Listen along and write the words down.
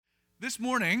This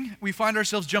morning, we find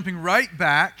ourselves jumping right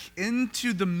back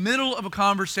into the middle of a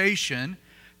conversation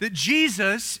that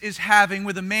Jesus is having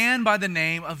with a man by the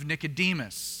name of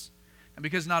Nicodemus. And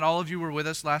because not all of you were with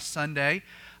us last Sunday,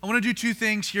 I want to do two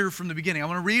things here from the beginning. I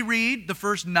want to reread the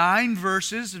first 9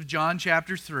 verses of John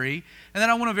chapter 3, and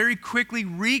then I want to very quickly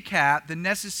recap the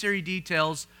necessary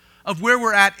details of where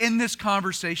we're at in this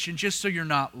conversation, just so you're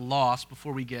not lost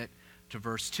before we get to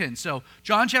verse 10. So,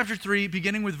 John chapter 3,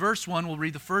 beginning with verse 1, we'll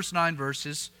read the first 9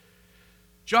 verses.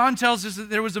 John tells us that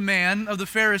there was a man of the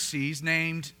Pharisees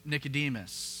named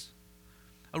Nicodemus,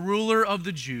 a ruler of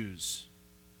the Jews.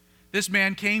 This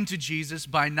man came to Jesus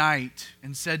by night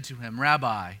and said to him,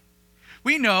 "Rabbi,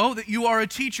 we know that you are a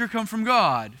teacher come from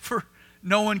God, for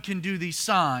no one can do these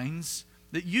signs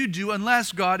that you do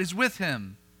unless God is with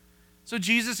him." So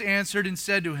Jesus answered and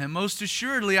said to him, "Most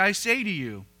assuredly I say to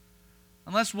you,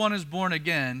 unless one is born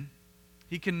again,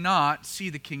 he cannot see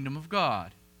the kingdom of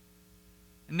God."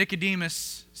 And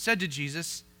Nicodemus said to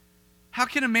Jesus, "How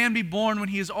can a man be born when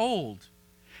he is old?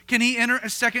 Can he enter a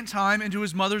second time into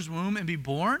his mother's womb and be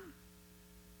born?"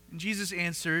 And Jesus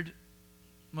answered,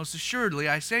 "Most assuredly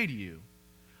I say to you,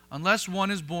 unless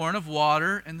one is born of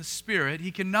water and the Spirit,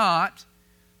 he cannot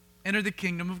enter the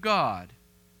kingdom of God.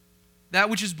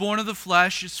 That which is born of the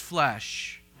flesh is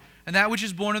flesh, and that which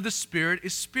is born of the Spirit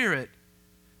is spirit.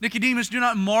 Nicodemus, do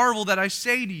not marvel that I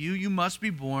say to you, you must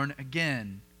be born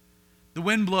again. The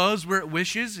wind blows where it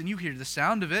wishes, and you hear the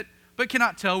sound of it, but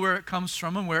cannot tell where it comes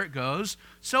from and where it goes.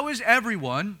 So is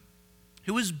everyone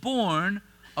who is born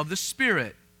of the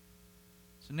Spirit."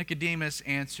 So Nicodemus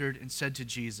answered and said to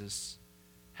Jesus,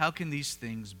 "How can these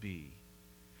things be?"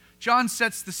 John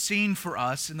sets the scene for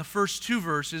us in the first 2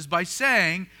 verses by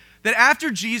saying that after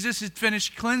Jesus had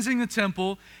finished cleansing the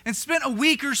temple and spent a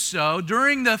week or so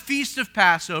during the Feast of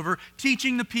Passover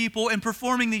teaching the people and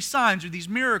performing these signs or these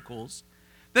miracles,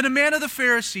 that a man of the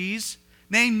Pharisees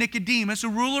named Nicodemus, a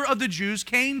ruler of the Jews,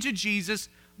 came to Jesus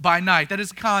by night. That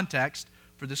is context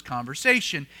for this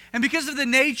conversation. And because of the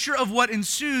nature of what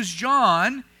ensues,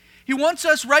 John, he wants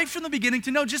us right from the beginning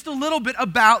to know just a little bit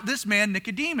about this man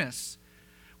Nicodemus.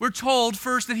 We're told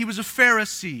first that he was a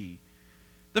Pharisee.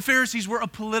 The Pharisees were a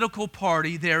political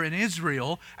party there in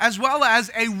Israel, as well as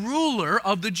a ruler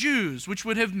of the Jews, which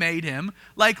would have made him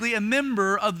likely a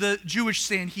member of the Jewish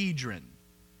Sanhedrin.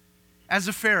 As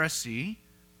a Pharisee,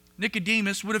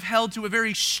 Nicodemus would have held to a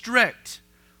very strict,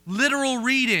 literal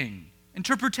reading,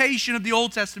 interpretation of the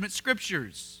Old Testament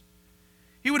scriptures.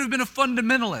 He would have been a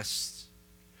fundamentalist.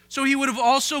 So he would have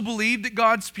also believed that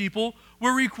God's people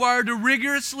were required to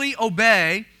rigorously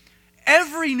obey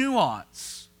every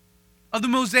nuance of the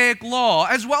Mosaic law,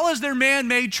 as well as their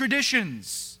man-made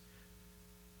traditions.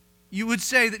 You would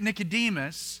say that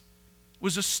Nicodemus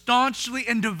was a staunchly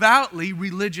and devoutly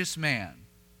religious man.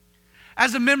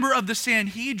 As a member of the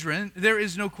Sanhedrin, there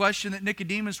is no question that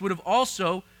Nicodemus would have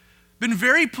also been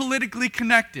very politically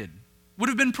connected, would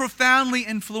have been profoundly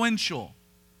influential.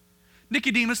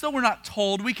 Nicodemus, though we're not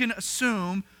told, we can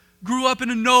assume, grew up in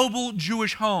a noble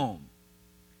Jewish home.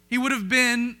 He would have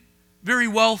been very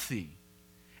wealthy,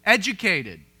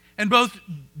 educated in both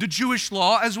the Jewish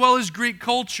law as well as Greek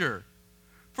culture.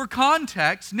 For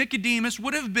context, Nicodemus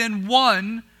would have been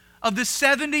one of the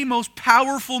 70 most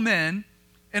powerful men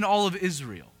in all of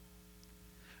Israel.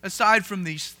 Aside from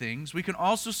these things, we can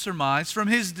also surmise from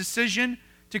his decision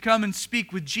to come and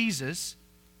speak with Jesus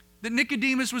that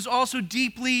Nicodemus was also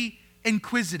deeply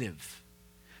inquisitive,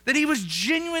 that he was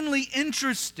genuinely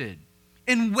interested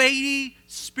in weighty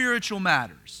spiritual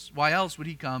matters. Why else would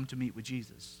he come to meet with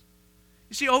Jesus?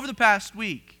 You see, over the past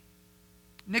week,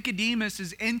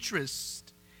 Nicodemus'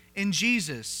 interest in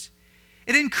Jesus,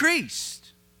 it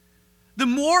increased. The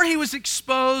more he was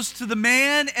exposed to the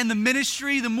man and the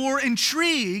ministry, the more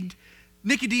intrigued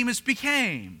Nicodemus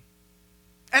became.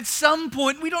 At some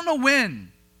point, we don't know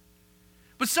when,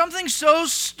 but something so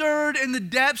stirred in the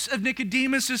depths of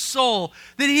Nicodemus' soul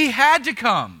that he had to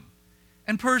come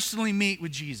and personally meet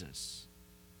with Jesus.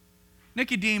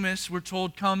 Nicodemus, we're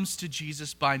told, comes to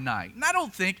Jesus by night. And I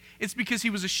don't think it's because he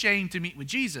was ashamed to meet with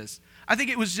Jesus. I think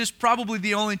it was just probably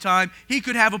the only time he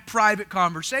could have a private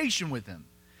conversation with him.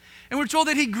 And we're told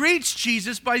that he greets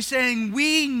Jesus by saying,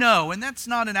 "We know," and that's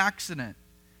not an accident.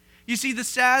 You see, the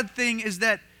sad thing is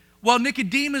that while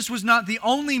Nicodemus was not the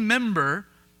only member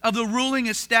of the ruling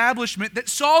establishment that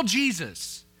saw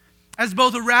Jesus as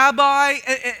both a rabbi,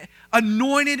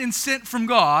 anointed and sent from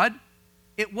God,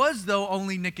 it was, though,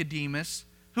 only Nicodemus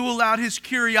who allowed his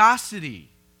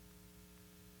curiosity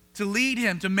to lead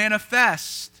him to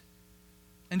manifest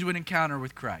into an encounter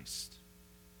with Christ.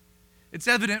 It's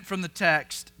evident from the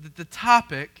text that the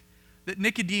topic that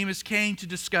Nicodemus came to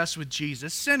discuss with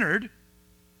Jesus centered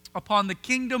upon the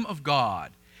kingdom of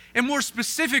God, and more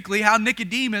specifically, how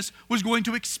Nicodemus was going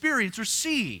to experience or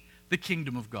see the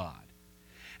kingdom of God.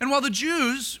 And while the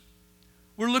Jews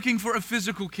were looking for a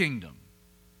physical kingdom,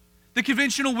 the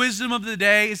conventional wisdom of the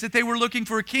day is that they were looking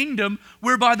for a kingdom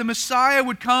whereby the Messiah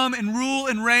would come and rule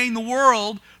and reign the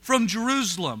world from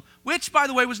Jerusalem, which, by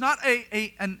the way, was not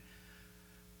an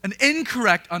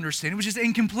incorrect understanding, it was just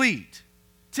incomplete.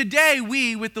 Today,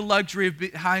 we, with the luxury of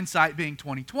hindsight being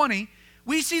 2020,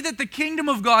 we see that the kingdom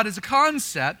of God as a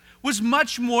concept was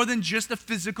much more than just a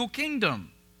physical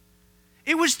kingdom.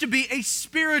 It was to be a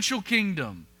spiritual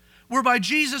kingdom, whereby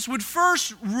Jesus would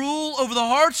first rule over the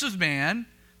hearts of man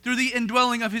through the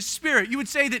indwelling of his Spirit. You would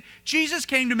say that Jesus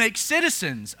came to make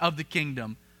citizens of the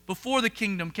kingdom before the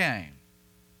kingdom came.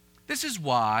 This is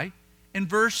why, in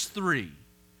verse 3,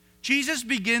 Jesus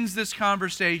begins this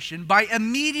conversation by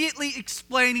immediately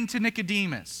explaining to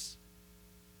Nicodemus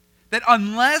that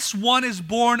unless one is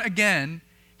born again,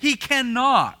 he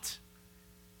cannot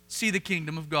see the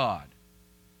kingdom of God.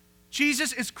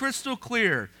 Jesus is crystal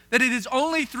clear that it is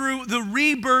only through the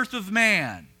rebirth of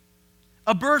man,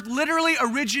 a birth literally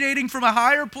originating from a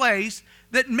higher place,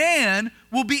 that man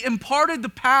will be imparted the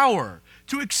power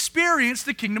to experience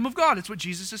the kingdom of God. It's what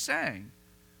Jesus is saying.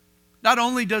 Not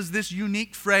only does this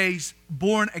unique phrase,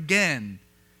 born again,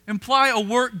 imply a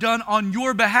work done on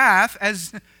your behalf,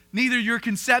 as neither your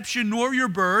conception nor your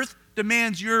birth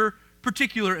demands your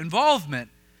particular involvement,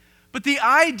 but the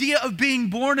idea of being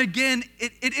born again,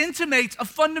 it intimates a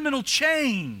fundamental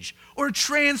change or a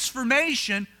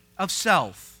transformation of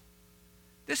self.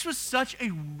 This was such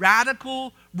a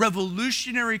radical,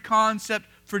 revolutionary concept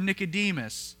for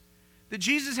Nicodemus that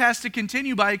Jesus has to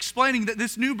continue by explaining that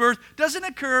this new birth doesn't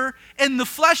occur in the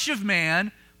flesh of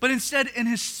man, but instead in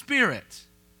his spirit.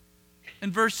 In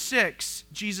verse 6,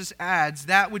 Jesus adds,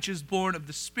 that which is born of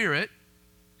the Spirit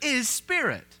is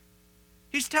spirit.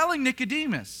 He's telling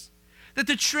Nicodemus that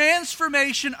the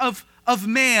transformation of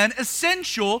man,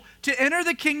 essential to enter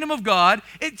the kingdom of God,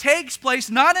 it takes place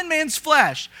not in man's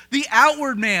flesh, the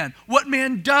outward man, what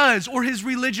man does or his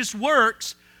religious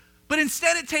works, but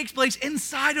instead it takes place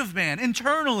inside of man,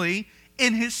 internally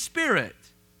in his spirit.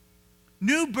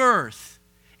 New birth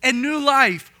and new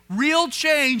life, real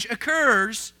change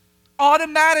occurs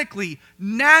automatically,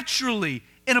 naturally,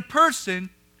 in a person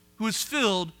who is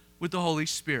filled with the Holy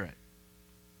Spirit.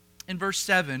 In verse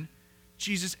 7,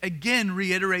 Jesus again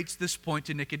reiterates this point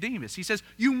to Nicodemus. He says,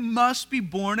 you must be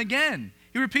born again.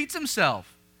 He repeats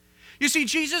himself. You see,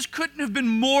 Jesus couldn't have been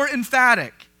more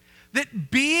emphatic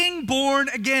that being born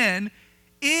again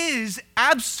is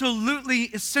absolutely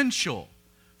essential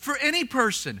for any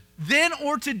person, then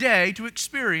or today, to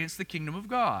experience the kingdom of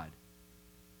God.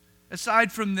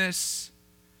 Aside from this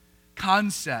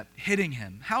concept hitting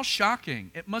him, how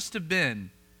shocking it must have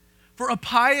been for a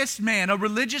pious man, a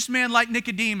religious man like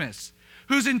Nicodemus,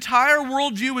 whose entire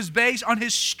worldview was based on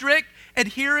his strict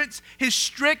adherence, his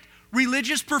strict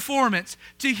religious performance,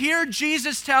 to hear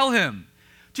Jesus tell him,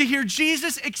 to hear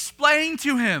Jesus explain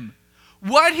to him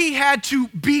what he had to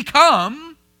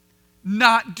become,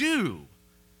 not do,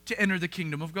 to enter the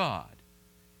kingdom of God.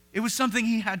 It was something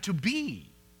he had to be.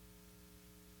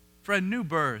 For a new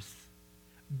birth,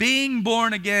 being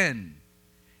born again,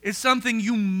 is something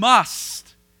you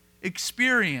must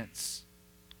experience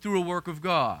through a work of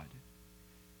God.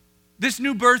 This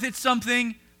new birth, it's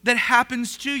something that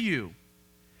happens to you.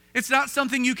 It's not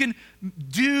something you can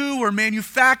do or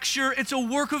manufacture. It's a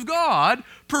work of God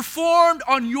performed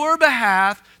on your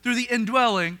behalf through the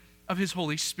indwelling of His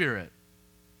Holy Spirit.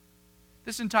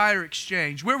 This entire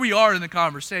exchange, where we are in the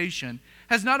conversation,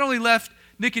 has not only left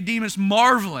Nicodemus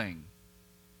marveling,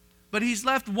 but he's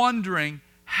left wondering,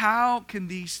 how can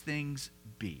these things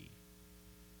be?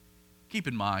 Keep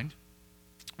in mind,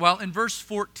 well, in verse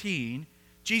 14,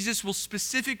 Jesus will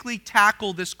specifically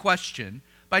tackle this question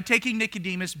by taking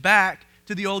Nicodemus back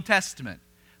to the Old Testament,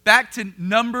 back to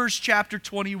Numbers chapter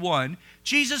 21.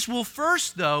 Jesus will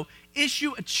first, though,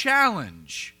 issue a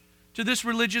challenge to this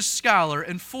religious scholar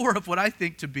in 4 of what I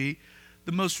think to be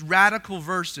the most radical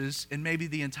verses in maybe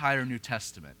the entire New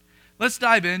Testament. Let's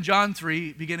dive in, John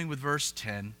 3, beginning with verse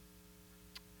 10.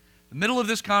 The middle of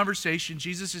this conversation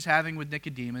Jesus is having with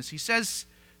Nicodemus, he says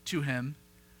to him,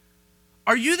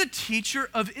 "Are you the teacher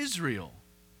of Israel,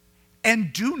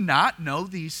 and do not know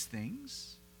these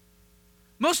things?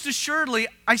 Most assuredly,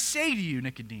 I say to you,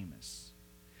 Nicodemus,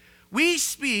 we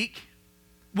speak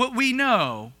what we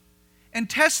know and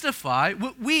testify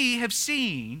what we have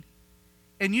seen,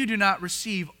 and you do not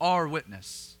receive our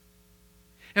witness.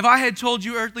 If I had told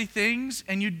you earthly things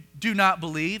and you do not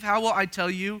believe, how will I tell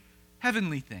you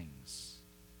heavenly things?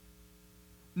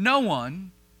 no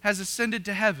one has ascended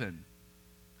to heaven,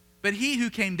 but he who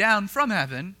came down from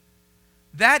heaven,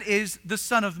 that is the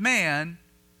Son of Man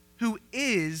who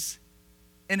is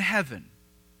in heaven.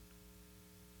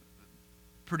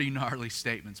 Pretty gnarly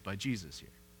statements by Jesus here.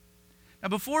 Now,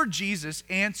 before Jesus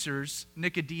answers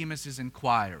Nicodemus'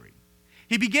 inquiry,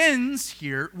 he begins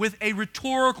here with a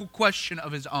rhetorical question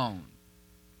of his own.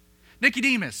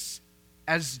 Nicodemus,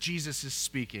 as Jesus is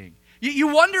speaking, you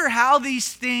wonder how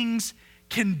these things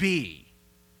can be.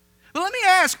 But let me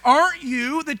ask, aren't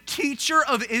you the teacher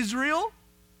of Israel?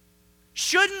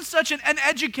 Shouldn't such an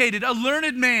educated, a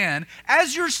learned man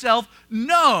as yourself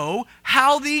know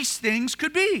how these things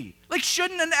could be? Like,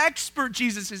 shouldn't an expert,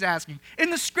 Jesus is asking, in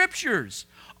the scriptures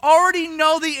already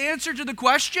know the answer to the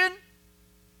question?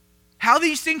 How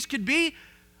these things could be?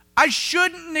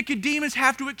 Shouldn't Nicodemus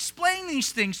have to explain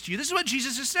these things to you? This is what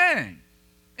Jesus is saying.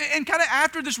 And kind of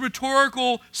after this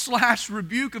rhetorical /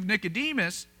 rebuke of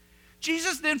Nicodemus,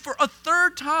 Jesus then for a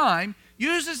third time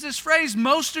uses this phrase,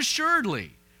 most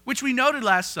assuredly, which we noted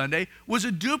last Sunday was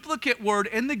a duplicate word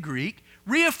in the Greek,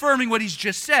 reaffirming what he's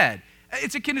just said.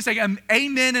 It's akin to saying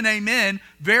amen and amen,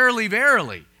 verily,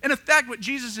 verily. In effect, what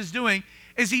Jesus is doing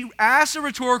is he asks a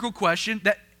rhetorical question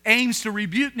that aims to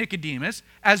rebuke Nicodemus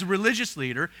as a religious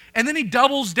leader, and then he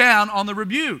doubles down on the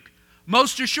rebuke.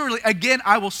 Most assuredly, again,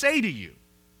 I will say to you.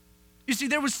 You see,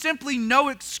 there was simply no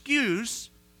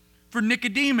excuse for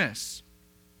Nicodemus,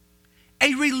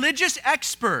 a religious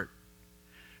expert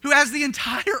who has the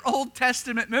entire Old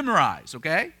Testament memorized,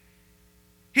 okay?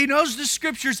 He knows the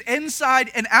scriptures inside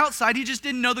and outside. He just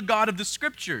didn't know the God of the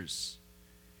scriptures.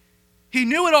 He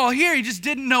knew it all here. He just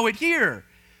didn't know it here.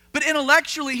 But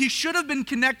intellectually, he should have been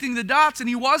connecting the dots, and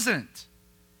he wasn't.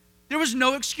 There was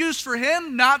no excuse for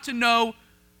him not to know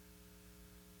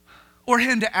or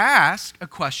him to ask a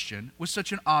question with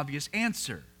such an obvious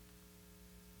answer.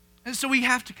 And so we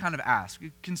have to kind of ask,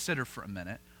 consider for a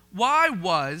minute, why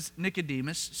was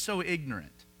Nicodemus so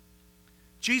ignorant?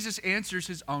 Jesus answers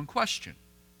his own question.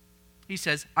 He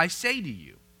says, I say to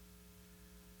you,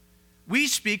 we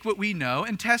speak what we know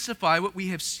and testify what we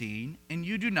have seen, and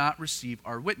you do not receive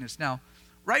our witness. Now,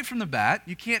 right from the bat,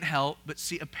 you can't help but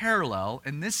see a parallel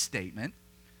in this statement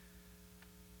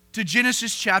to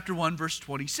Genesis chapter 1, verse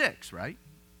 26, right?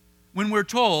 When we're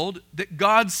told that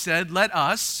God said, let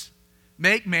us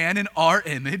make man in our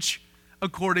image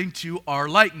according to our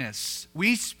likeness.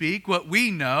 We speak what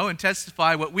we know and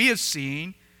testify what we have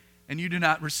seen, and you do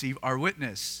not receive our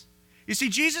witness. You see,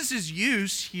 Jesus'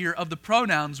 use here of the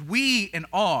pronouns we and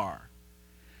our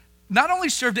not only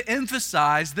serve to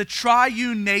emphasize the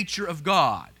triune nature of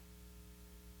God,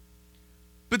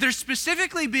 but they're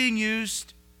specifically being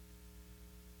used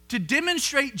to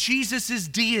demonstrate Jesus'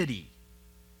 deity.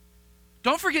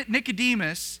 Don't forget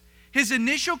Nicodemus, his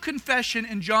initial confession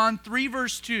in John 3,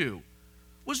 verse 2,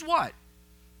 was what?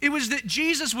 It was that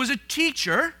Jesus was a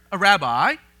teacher, a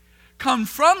rabbi, come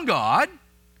from God,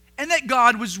 and that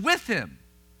God was with him.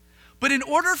 But in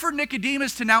order for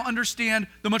Nicodemus to now understand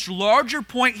the much larger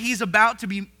point he's about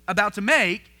to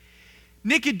make,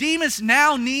 Nicodemus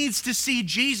now needs to see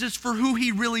Jesus for who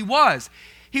he really was.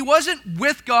 He wasn't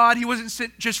with God, he wasn't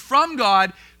sent just from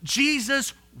God.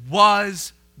 Jesus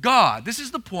was God. This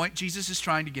is the point Jesus is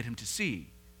trying to get him to see.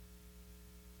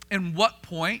 And what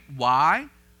point? Why?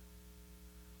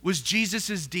 Was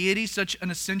Jesus' deity such an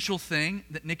essential thing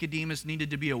that Nicodemus needed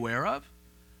to be aware of?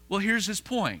 Well, here's his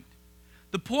point.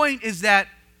 The point is that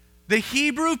the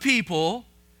Hebrew people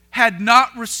had not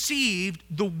received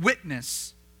the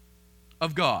witness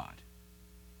of God.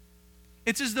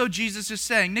 It's as though Jesus is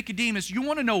saying, Nicodemus, you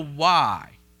want to know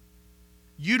why?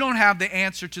 You don't have the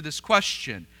answer to this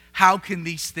question. How can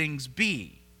these things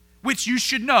be? Which you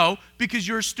should know because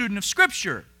you're a student of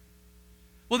Scripture.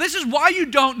 Well, this is why you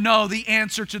don't know the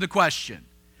answer to the question.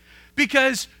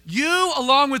 Because you,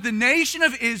 along with the nation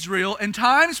of Israel in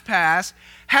times past,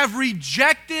 have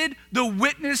rejected the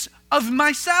witness of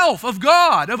myself, of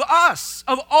God, of us,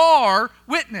 of our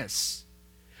witness.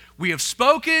 We have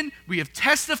spoken, we have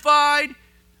testified,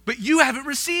 but you haven't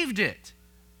received it.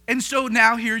 And so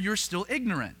now here you're still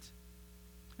ignorant.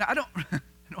 Now, I don't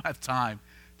have time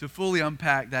to fully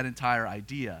unpack that entire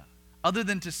idea, other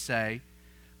than to say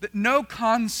that no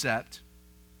concept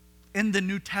in the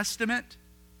New Testament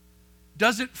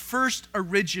doesn't first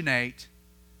originate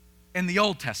in the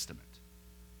Old Testament.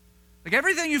 Like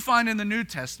everything you find in the New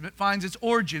Testament finds its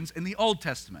origins in the Old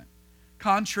Testament,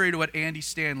 contrary to what Andy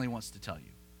Stanley wants to tell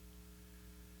you.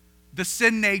 The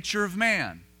sin nature of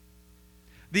man,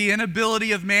 the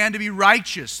inability of man to be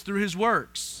righteous through his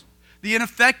works, the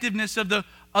ineffectiveness of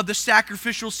the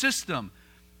sacrificial system,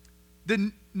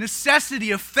 the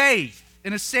necessity of faith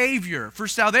in a Savior for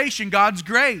salvation, God's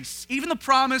grace, even the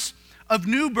promise of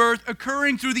new birth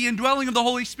occurring through the indwelling of the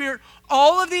Holy Spirit,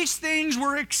 all of these things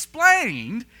were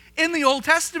explained in the Old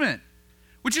Testament,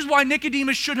 which is why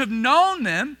Nicodemus should have known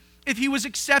them if he was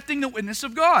accepting the witness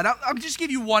of God. I'll just give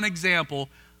you one example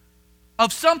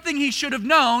of something he should have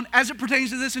known as it pertains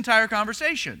to this entire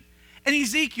conversation. In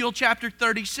Ezekiel chapter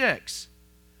 36,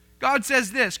 God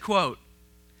says this, quote,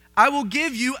 "I will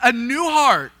give you a new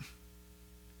heart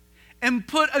and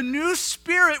put a new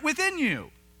spirit within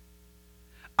you.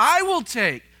 I will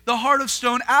take the heart of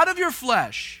stone out of your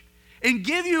flesh and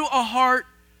give you a heart,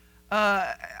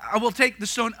 I will take the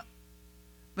stone."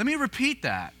 Let me repeat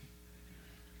that.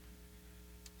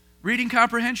 Reading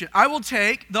comprehension. "I will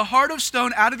take the heart of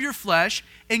stone out of your flesh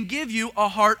and give you a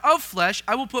heart of flesh.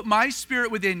 I will put my spirit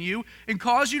within you and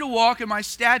cause you to walk in my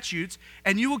statutes,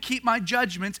 and you will keep my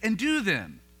judgments and do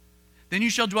them. Then you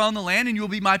shall dwell in the land, and you will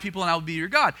be my people, and I will be your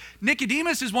God."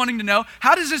 Nicodemus is wanting to know,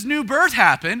 how does this new birth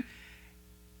happen?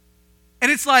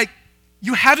 And it's like,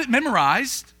 you have it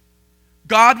memorized.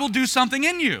 God will do something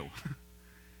in you.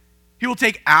 He will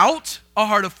take out a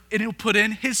heart of, and he'll put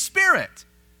in his spirit.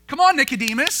 Come on,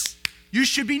 Nicodemus. You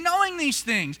should be knowing these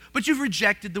things, but you've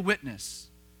rejected the witness.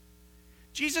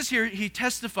 Jesus here, he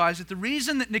testifies that the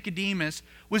reason that Nicodemus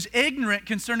was ignorant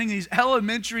concerning these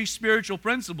elementary spiritual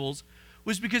principles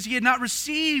was because he had not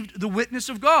received the witness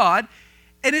of God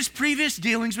in his previous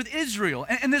dealings with Israel.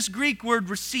 And this Greek word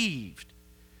received,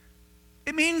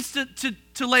 it means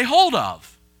to lay hold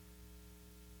of,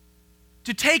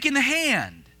 to take in the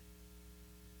hand.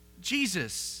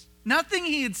 Jesus, nothing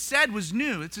he had said was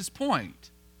new. It's his point.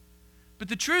 But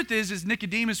the truth is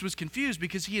Nicodemus was confused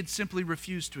because he had simply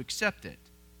refused to accept it.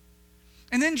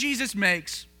 And then Jesus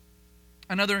makes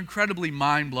another incredibly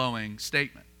mind-blowing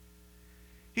statement.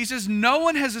 He says, "No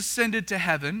one has ascended to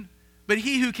heaven, but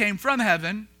he who came from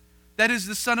heaven, that is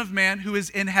the Son of Man who is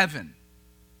in heaven."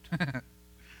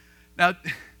 Now,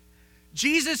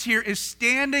 Jesus here is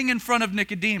standing in front of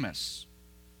Nicodemus.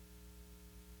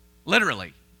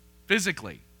 Literally,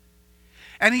 physically.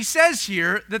 And he says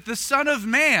here that the Son of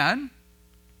Man,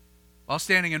 while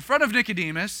standing in front of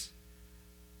Nicodemus,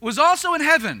 was also in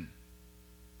heaven.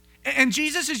 And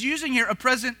Jesus is using here a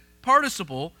present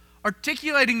participle,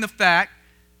 articulating the fact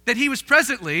that he was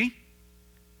presently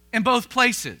in both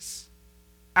places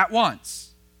at once.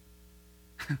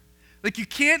 Like, you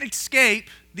can't escape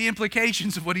the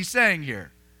implications of what he's saying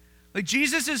here. Like,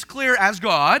 Jesus is clear as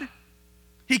God.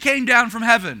 He came down from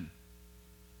heaven.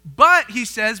 But, he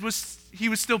says, he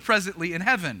was still presently in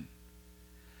heaven.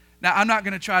 Now, I'm not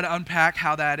going to try to unpack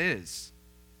how that is.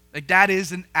 Like, that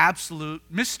is an absolute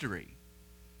mystery,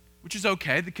 which is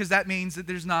okay, because that means that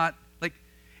there's not, like,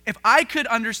 if I could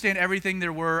understand everything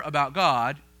there were about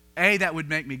God, A, that would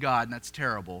make me God, and that's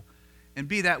terrible. And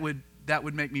B, that would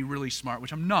make me really smart,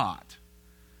 which I'm not.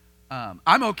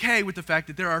 I'm okay with the fact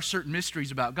that there are certain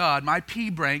mysteries about God my pea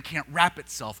brain can't wrap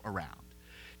itself around.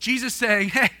 Jesus saying,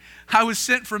 "Hey, I was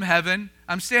sent from heaven,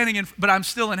 I'm standing in, but I'm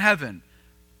still in heaven."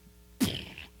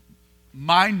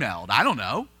 Mind meld, I don't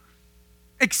know.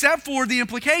 Except for the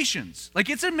implications. Like,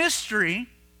 it's a mystery,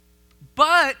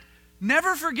 but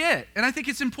never forget, and I think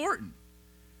it's important,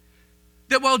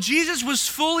 that while Jesus was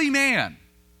fully man,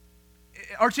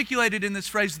 articulated in this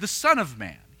phrase, the Son of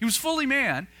Man, he was fully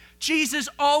man, Jesus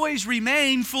always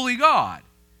remained fully God,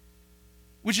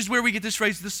 which is where we get this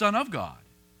phrase, the Son of God.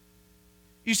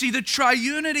 You see, the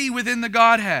triunity within the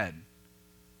Godhead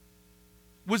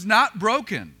was not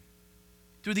broken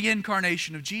through the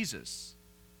incarnation of Jesus.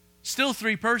 Still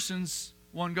three persons,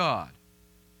 one God.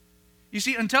 You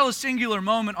see, until a singular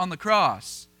moment on the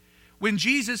cross, when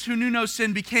Jesus, who knew no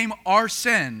sin, became our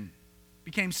sin,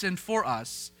 became sin for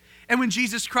us, and when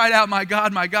Jesus cried out, my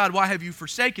God, why have you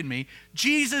forsaken me?"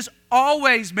 Jesus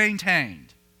always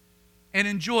maintained and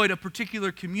enjoyed a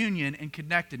particular communion and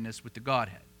connectedness with the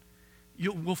Godhead.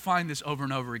 We'll find this over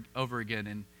and over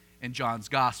again in John's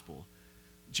Gospel.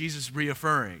 Jesus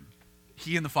reaffirming,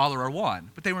 he and the Father are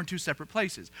one, but they were in two separate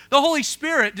places. The Holy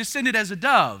Spirit descended as a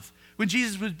dove when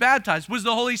Jesus was baptized. Was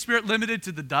the Holy Spirit limited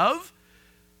to the dove?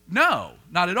 No,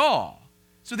 not at all.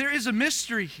 So there is a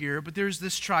mystery here, but there's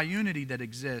this triunity that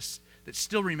exists that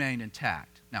still remained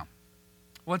intact. Now,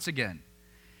 once again,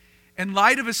 in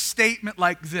light of a statement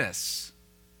like this,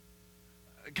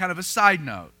 kind of a side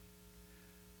note,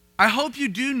 I hope you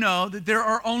do know that there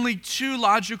are only two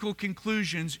logical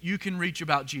conclusions you can reach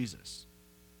about Jesus.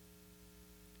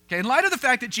 Okay, in light of the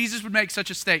fact that Jesus would make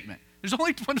such a statement, there's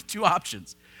only one of two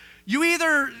options. You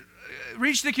either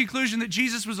reach the conclusion that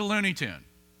Jesus was a Looney Tune,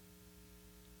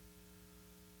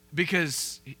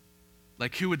 because,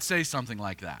 like, who would say something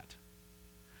like that?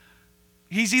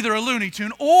 he's either a Looney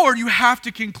Tune, or you have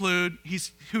to conclude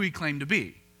he's who he claimed to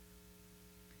be.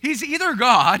 He's either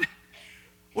God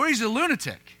or he's a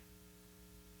lunatic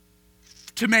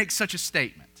to make such a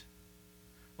statement.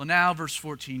 Well, now, verse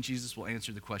 14, Jesus will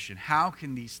answer the question, how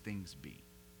can these things be?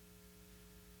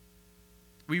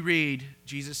 We read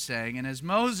Jesus saying, and as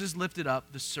Moses lifted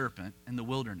up the serpent in the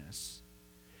wilderness,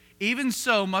 even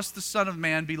so must the Son of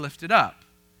Man be lifted up,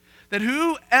 that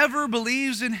whoever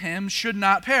believes in him should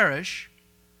not perish,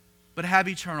 but have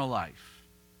eternal life.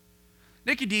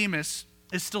 Nicodemus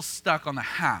is still stuck on the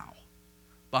how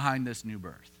behind this new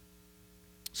birth.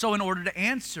 So in order to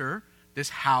answer this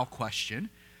how question,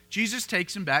 Jesus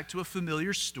takes him back to a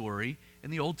familiar story in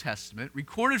the Old Testament,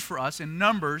 recorded for us in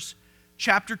Numbers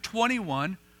chapter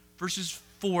 21, verses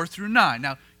 4 through 9.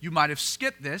 Now, you might have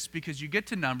skipped this because you get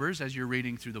to Numbers as you're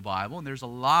reading through the Bible, and there's a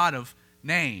lot of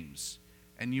names.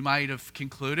 And you might have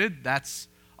concluded, that's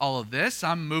all of this,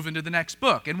 I'm moving to the next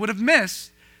book, and would have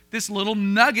missed this little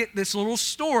nugget, this little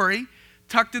story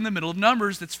tucked in the middle of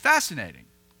Numbers that's fascinating.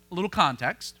 A little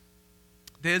context.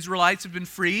 The Israelites have been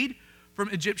freed from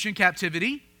Egyptian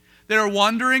captivity. They're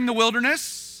wandering the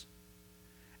wilderness.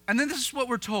 And then this is what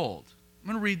we're told. I'm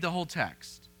going to read the whole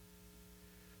text.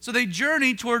 So they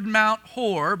journeyed toward Mount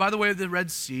Hor, by the way of the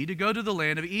Red Sea, to go to the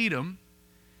land of Edom.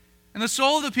 And the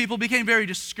soul of the people became very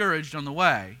discouraged on the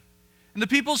way. And the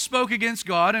people spoke against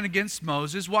God and against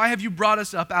Moses. Why have you brought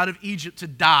us up out of Egypt to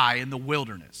die in the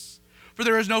wilderness? For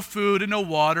there is no food and no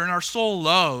water, and our soul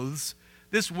loathes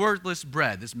this worthless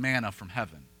bread, this manna from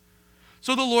heaven.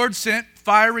 So the Lord sent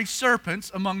fiery serpents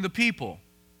among the people,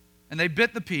 and they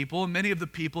bit the people, and many of the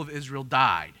people of Israel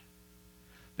died.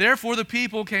 Therefore the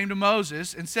people came to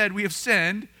Moses and said, we have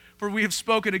sinned, for we have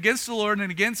spoken against the Lord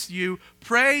and against you.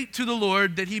 Pray to the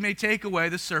Lord that he may take away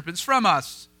the serpents from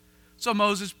us. So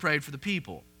Moses prayed for the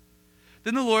people.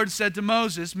 Then the Lord said to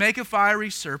Moses, make a fiery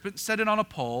serpent, set it on a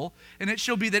pole, and it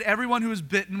shall be that everyone who is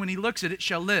bitten, when he looks at it,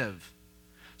 shall live.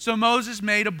 So Moses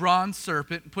made a bronze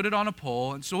serpent and put it on a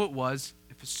pole, and so it was,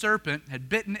 if a serpent had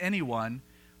bitten anyone,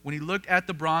 when he looked at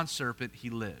the bronze serpent, he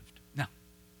lived. Now,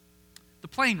 the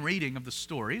plain reading of the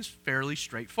story is fairly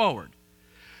straightforward.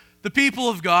 The people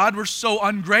of God were so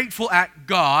ungrateful at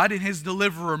God and his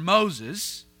deliverer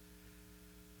Moses,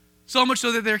 so much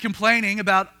so that they're complaining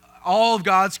about all of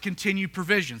God's continued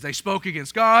provisions. They spoke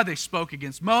against God, they spoke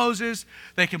against Moses,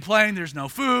 they complained there's no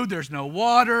food, there's no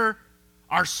water.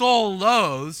 Our soul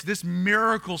loathes this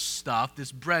miracle stuff,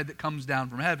 this bread that comes down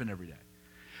from heaven every day.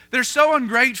 They're so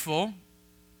ungrateful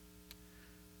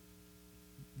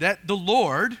that the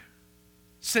Lord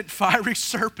sent fiery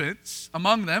serpents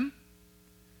among them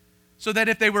so that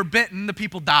if they were bitten, the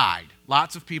people died.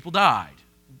 Lots of people died.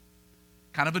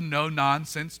 Kind of a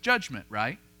no-nonsense judgment,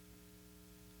 right?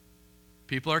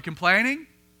 People are complaining.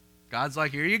 God's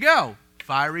like, here you go,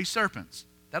 fiery serpents.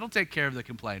 That'll take care of the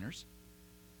complainers.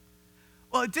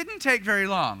 Well, it didn't take very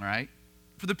long, right,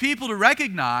 for the people to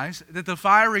recognize that the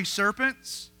fiery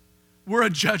serpents were a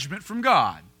judgment from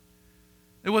God.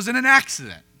 It wasn't an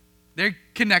accident. They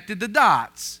connected the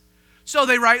dots. So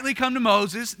they rightly come to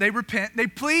Moses, they repent, they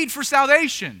plead for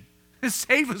salvation.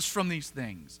 Save us from these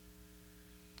things.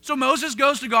 So Moses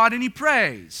goes to God and he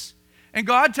prays. And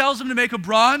God tells him to make a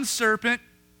bronze serpent,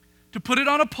 to put it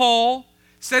on a pole,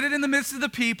 set it in the midst of the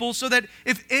people, so that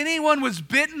if anyone was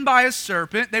bitten by a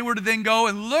serpent, they were to then go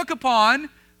and look upon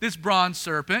this bronze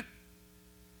serpent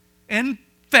in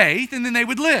faith, and then they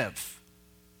would live.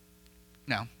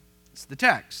 Now, it's the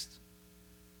text.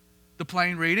 The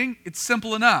plain reading, it's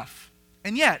simple enough.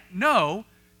 And yet, know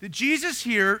that Jesus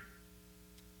here,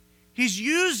 he's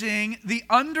using the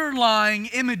underlying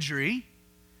imagery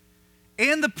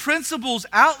and the principles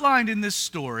outlined in this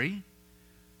story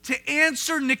to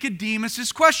answer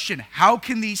Nicodemus' question, how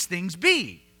can these things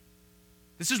be?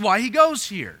 This is why he goes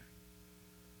here.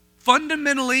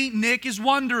 Fundamentally, Nick is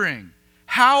wondering,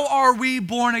 how are we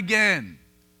born again?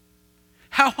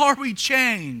 How are we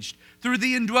changed through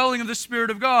the indwelling of the Spirit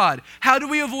of God? How do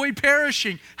we avoid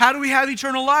perishing? How do we have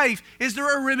eternal life? Is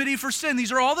there a remedy for sin?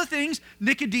 These are all the things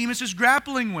Nicodemus is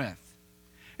grappling with.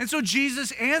 And so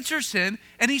Jesus answers him,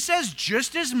 and he says,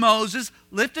 just as Moses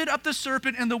lifted up the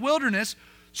serpent in the wilderness,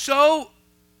 so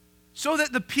that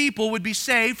the people would be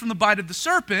saved from the bite of the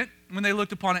serpent when they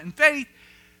looked upon it in faith,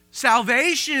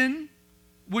 salvation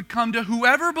would come to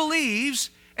whoever believes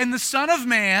in the Son of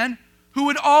Man, who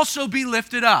would also be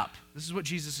lifted up. This is what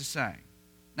Jesus is saying.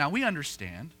 Now we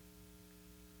understand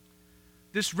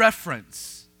this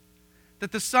reference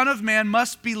that the Son of Man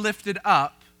must be lifted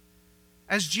up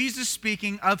as Jesus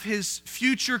speaking of his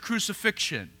future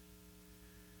crucifixion,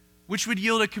 which would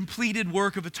yield a completed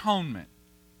work of atonement.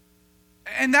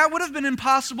 And that would have been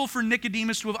impossible for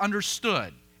Nicodemus to have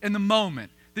understood in the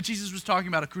moment that Jesus was talking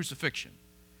about a crucifixion.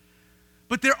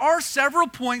 But there are several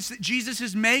points that Jesus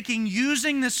is making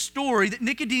using this story that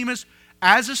Nicodemus,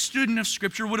 as a student of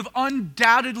Scripture, would have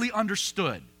undoubtedly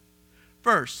understood.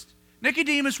 First,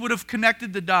 Nicodemus would have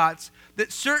connected the dots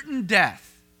that certain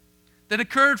death that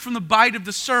occurred from the bite of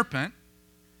the serpent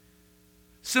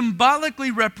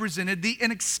symbolically represented the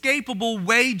inescapable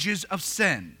wages of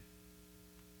sin.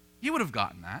 He would have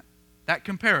gotten that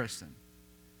comparison.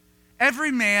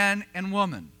 Every man and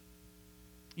woman,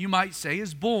 you might say,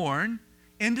 is born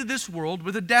into this world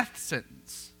with a death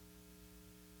sentence.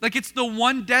 Like it's the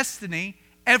one destiny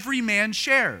every man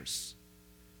shares.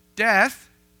 Death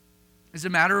is a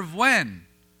matter of when,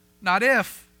 not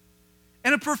if.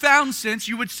 In a profound sense,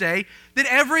 you would say that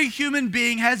every human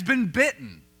being has been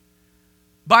bitten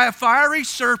by a fiery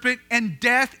serpent and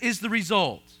death is the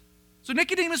result. So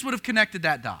Nicodemus would have connected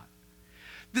that dot.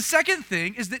 The second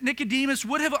thing is that Nicodemus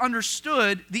would have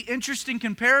understood the interesting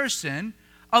comparison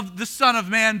of the Son of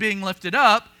Man being lifted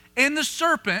up and the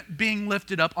serpent being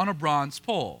lifted up on a bronze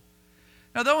pole.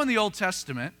 Now, though in the Old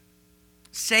Testament,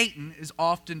 Satan is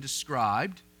often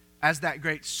described as that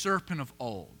great serpent of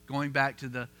old, going back to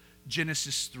the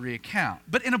Genesis 3 account.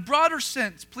 But in a broader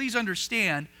sense, please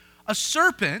understand, a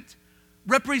serpent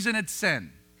represented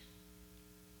sin.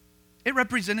 It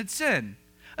represented sin.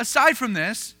 Aside from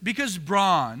this, because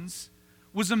bronze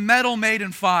was a metal made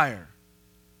in fire,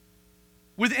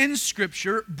 within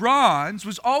Scripture, bronze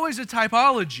was always a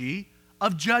typology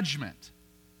of judgment,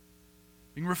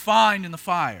 being refined in the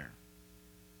fire.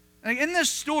 And in this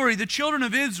story, the children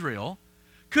of Israel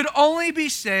could only be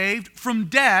saved from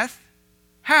death.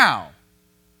 How?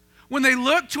 When they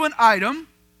looked to an item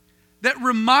that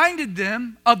reminded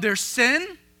them of their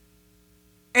sin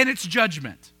and its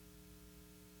judgment.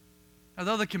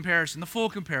 Although the full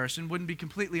comparison, wouldn't be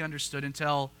completely understood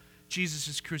until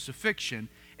Jesus' crucifixion,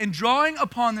 in drawing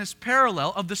upon this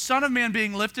parallel of the Son of Man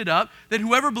being lifted up, that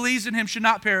whoever believes in him should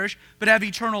not perish, but have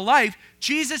eternal life,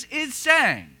 Jesus is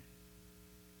saying,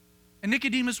 and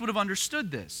Nicodemus would have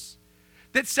understood this,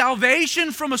 that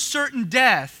salvation from a certain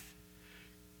death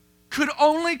could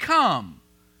only come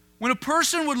when a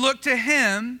person would look to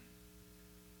him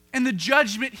and the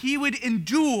judgment he would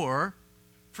endure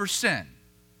for sin.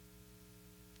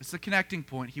 It's the connecting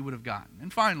point he would have gotten.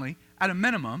 And finally, at a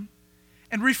minimum,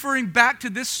 and referring back to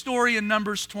this story in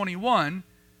Numbers 21,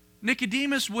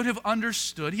 Nicodemus would have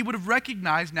understood, he would have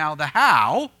recognized now the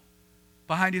how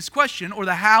behind his question, or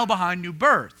the how behind new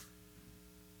birth.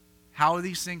 How are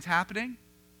these things happening?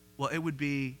 Well, it would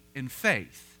be in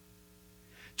faith.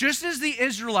 Just as the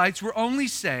Israelites were only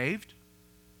saved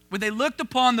when they looked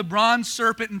upon the bronze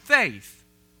serpent in faith.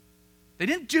 They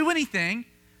didn't do anything.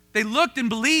 They looked and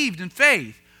believed in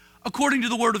faith according to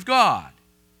the Word of God.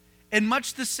 In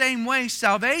much the same way,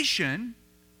 salvation,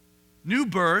 new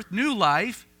birth, new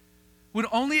life, would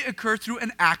only occur through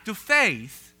an act of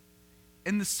faith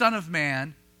in the Son of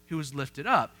Man who was lifted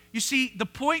up. You see, the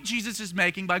point Jesus is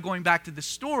making by going back to this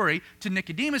story to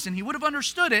Nicodemus, and he would have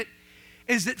understood it,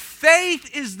 is that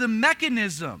faith is the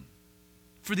mechanism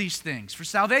for these things, for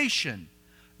salvation,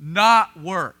 not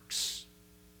works.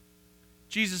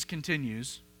 Jesus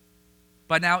continues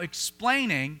by now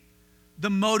explaining the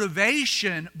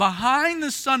motivation behind the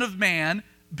Son of Man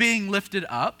being lifted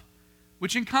up,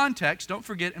 which in context, don't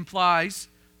forget, implies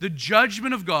the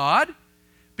judgment of God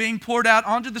being poured out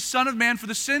onto the Son of Man for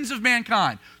the sins of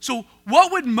mankind. So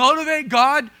what would motivate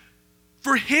God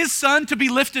for his Son to be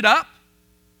lifted up?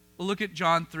 Well, look at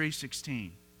John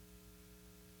 3:16.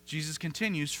 Jesus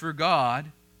continues, "For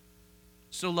God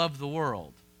so loved the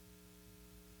world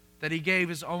that he gave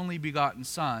his only begotten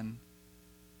Son,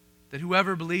 that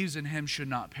whoever believes in him should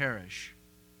not perish,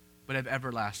 but have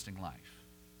everlasting life."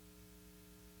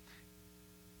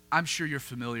 I'm sure you're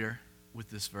familiar with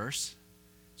this verse.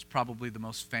 It's probably the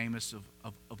most famous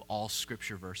of all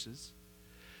Scripture verses.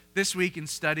 This week, in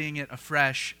studying it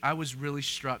afresh, I was really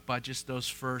struck by just those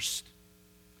first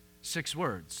 6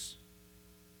 words.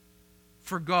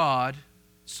 For God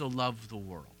so loved the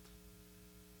world.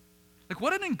 Like,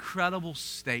 what an incredible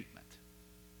statement.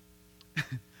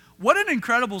 What an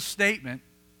incredible statement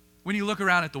when you look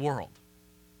around at the world.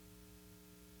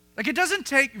 Like, it doesn't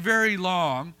take very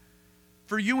long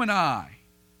for you and I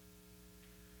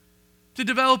to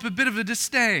develop a bit of a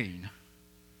disdain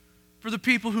for the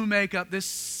people who make up this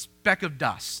speck of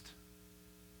dust.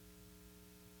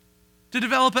 To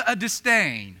develop a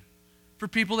disdain for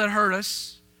people that hurt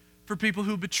us, for people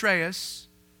who betray us,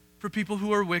 for people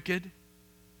who are wicked.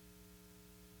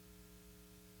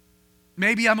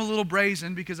 Maybe I'm a little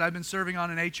brazen because I've been serving on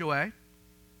an HOA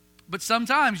But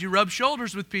sometimes you rub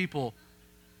shoulders with people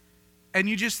and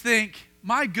you just think,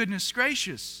 my goodness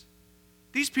gracious,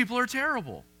 these people are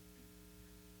terrible.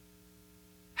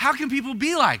 How can people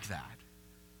be like that?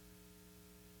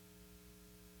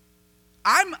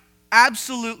 I'm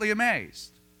absolutely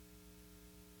amazed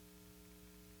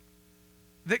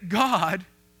that God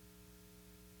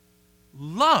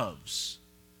loves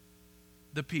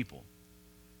the people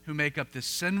who make up this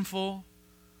sinful,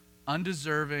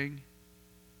 undeserving,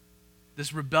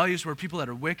 this rebellious, where people that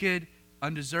are wicked,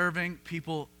 undeserving,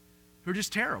 people who are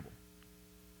just terrible.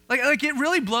 Like it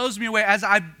really blows me away as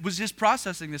I was just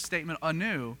processing this statement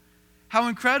anew, how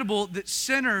incredible that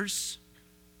sinners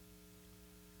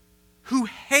who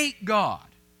hate God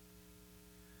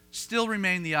still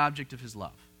remain the object of his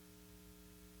love.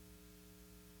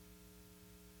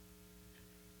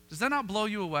 Does that not blow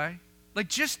you away? Like,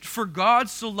 just for God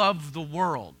so loved the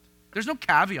world. There's no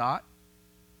caveat.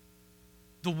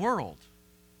 The world.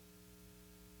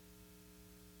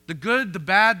 The good, the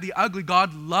bad, the ugly.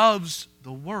 God loves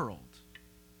the world.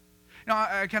 You know,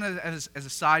 I kind of, as a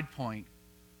side point,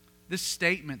 this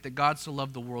statement that God so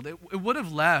loved the world, it would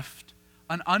have left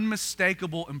an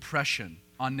unmistakable impression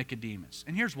on Nicodemus.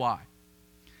 And here's why.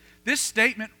 This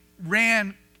statement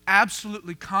ran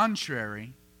absolutely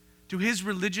contrary to his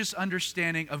religious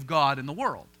understanding of God and the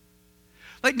world.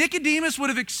 Like, Nicodemus would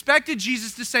have expected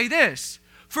Jesus to say this: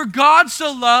 for God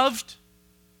so loved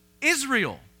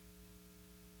Israel,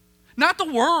 not the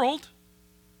world.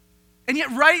 And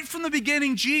yet right from the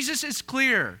beginning, Jesus is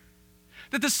clear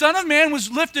that the Son of Man was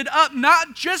lifted up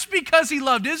not just because he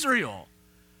loved Israel,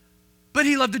 but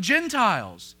he loved the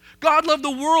Gentiles. God loved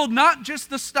the world, not just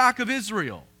the stock of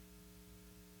Israel.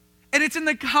 And it's in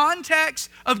the context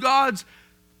of God's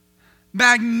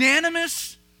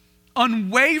magnanimous,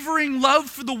 unwavering love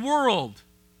for the world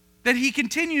that he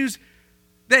continues,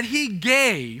 that he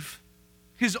gave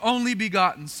his only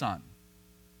begotten Son.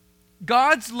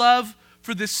 God's love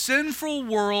for this sinful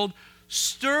world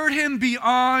stirred him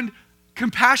beyond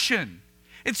compassion.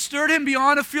 It stirred him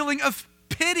beyond a feeling of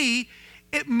pity.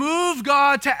 It moved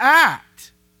God to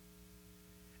act.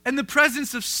 In the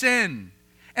presence of sin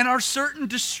and our certain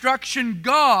destruction,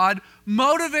 God,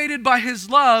 motivated by his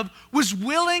love, was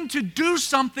willing to do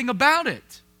something about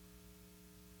it.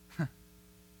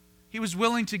 He was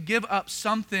willing to give up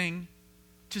something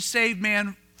to save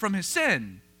man from his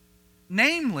sin,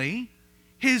 namely,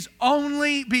 his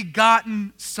only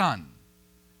begotten Son.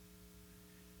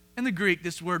 In the Greek,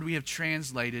 this word we have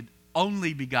translated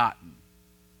only begotten.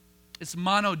 It's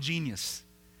monogenes.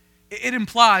 It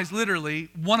implies literally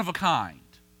one of a kind.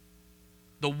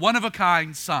 The one of a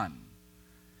kind Son.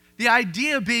 The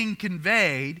idea being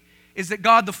conveyed is that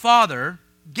God the Father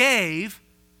gave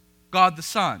God the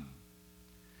Son.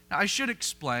 Now, I should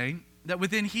explain that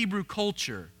within Hebrew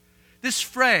culture, this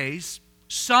phrase,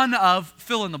 son of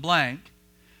fill in the blank,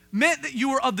 meant that you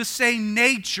were of the same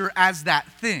nature as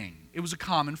that thing. It was a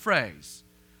common phrase.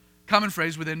 Common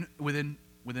phrase within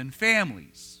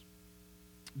families.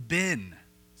 Ben,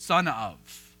 son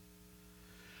of.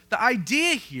 The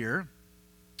idea here,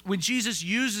 when Jesus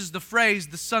uses the phrase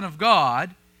the Son of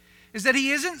God, is that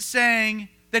he isn't saying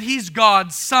that he's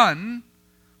God's Son,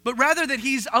 but rather that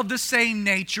he's of the same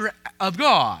nature of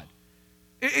God.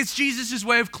 It's Jesus'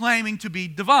 way of claiming to be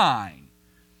divine.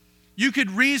 You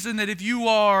could reason that if you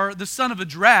are the son of a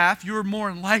giraffe, you're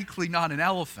more than likely not an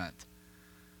elephant.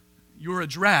 You're a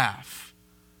giraffe.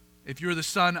 If you're the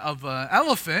son of an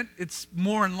elephant, it's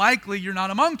more than likely you're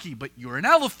not a monkey, but you're an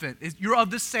elephant. You're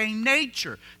of the same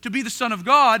nature. To be the Son of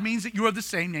God means that you're of the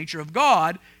same nature of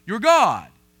God. You're God.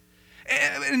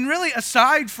 And really,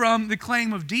 aside from the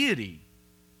claim of deity,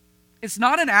 it's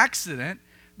not an accident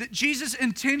that Jesus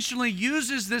intentionally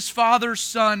uses this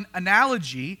father-son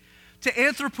analogy to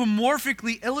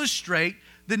anthropomorphically illustrate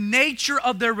the nature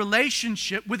of their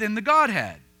relationship within the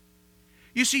Godhead.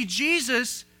 You see,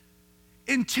 Jesus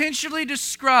intentionally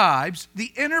describes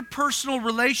the interpersonal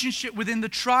relationship within the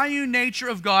triune nature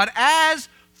of God as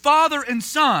Father and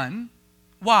Son.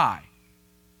 Why?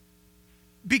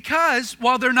 Because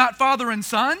while they're not Father and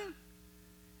Son,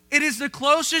 it is the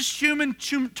closest human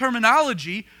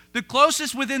terminology, the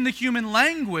closest within the human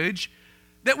language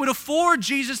that would afford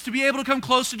Jesus to be able to come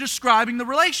close to describing the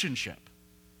relationship.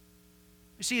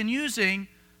 You see, in using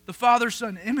the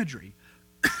father-son imagery,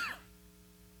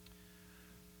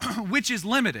 which is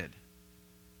limited,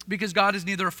 because God is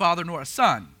neither a father nor a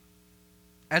son,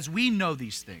 as we know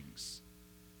these things,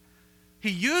 he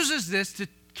uses this to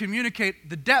communicate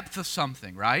the depth of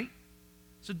something, right?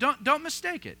 So don't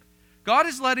mistake it. God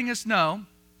is letting us know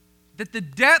that the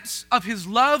depths of his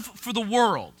love for the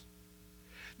world,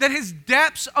 that his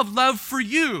depths of love for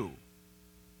you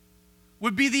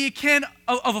would be the akin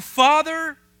of a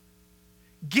father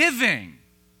giving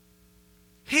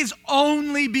his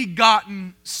only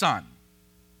begotten son.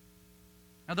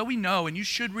 Now, though we know, and you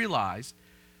should realize,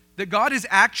 that God is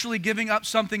actually giving up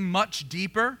something much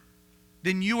deeper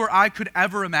than you or I could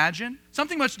ever imagine,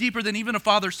 something much deeper than even a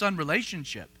father-son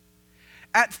relationship.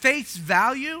 At face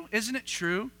value, isn't it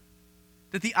true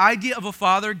that the idea of a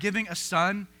father giving a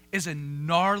son is a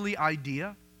gnarly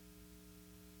idea?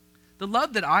 The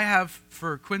love that I have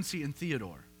for Quincy and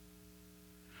Theodore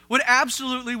would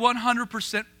absolutely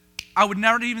 100%, I would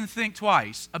never even think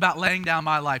twice about laying down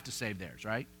my life to save theirs,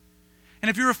 right? And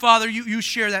if you're a father, you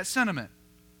share that sentiment.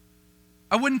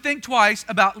 I wouldn't think twice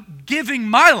about giving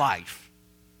my life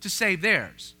to save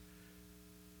theirs.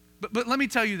 But let me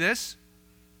tell you this.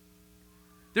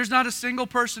 There's not a single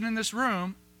person in this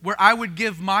room where I would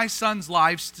give my son's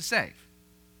lives to save.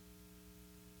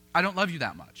 I don't love you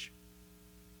that much.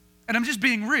 And I'm just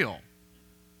being real.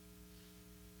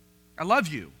 I love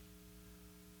you.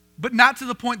 But not to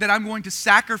the point that I'm going to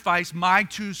sacrifice my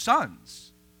two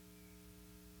sons.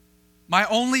 My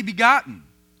only begotten.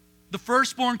 The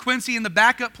firstborn Quincy and the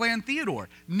backup plan Theodore.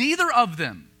 Neither of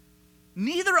them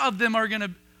are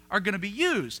going to be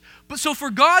used. But so for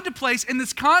God to place in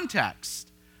this context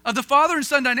of the father and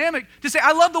son dynamic, to say,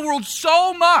 I love the world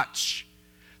so much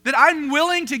that I'm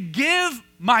willing to give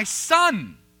my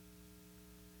son.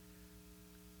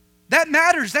 That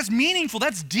matters. That's meaningful.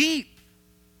 That's deep.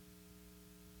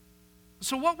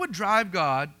 So what would drive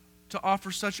God to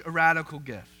offer such a radical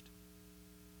gift?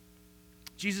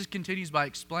 Jesus continues by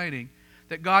explaining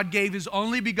that God gave his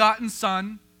only begotten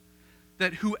son,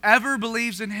 that whoever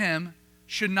believes in him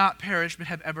should not perish but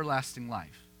have everlasting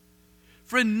life.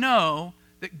 Friend, know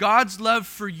that God's love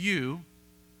for you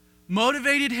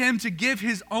motivated him to give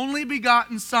his only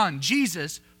begotten son,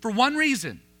 Jesus, for one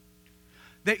reason: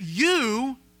 that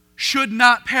you should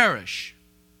not perish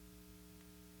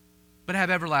but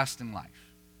have everlasting life.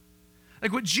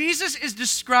 Like what Jesus is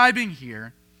describing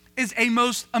here is a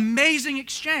most amazing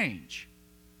exchange.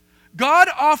 God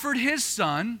offered his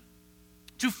son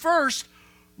to first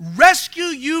rescue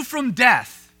you from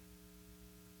death,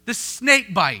 the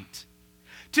snake bite,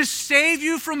 to save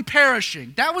you from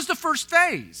perishing. That was the first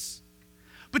phase.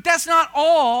 But that's not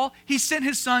all he sent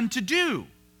his son to do,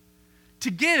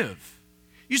 to give.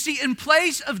 You see, in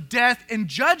place of death and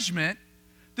judgment,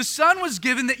 the son was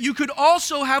given that you could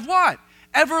also have what?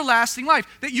 Everlasting life.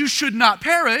 That you should not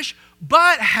perish,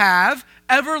 but have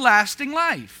everlasting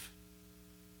life.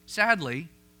 Sadly,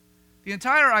 the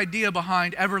entire idea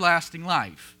behind everlasting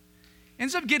life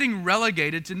ends up getting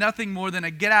relegated to nothing more than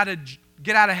a get out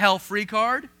of hell free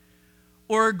card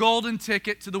or a golden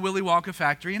ticket to the Willy Wonka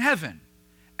factory in heaven.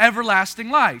 Everlasting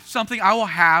life, something I will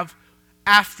have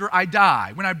after I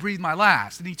die, when I breathe my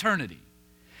last, in eternity.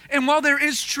 And while there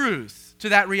is truth to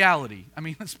that reality, I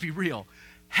mean, let's be real,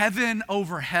 heaven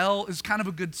over hell is kind of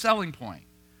a good selling point.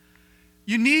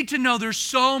 You need to know there's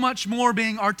so much more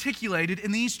being articulated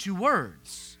in these two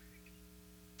words.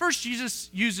 First, Jesus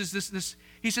uses this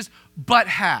he says, but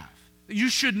have. You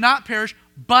should not perish,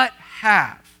 but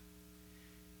have.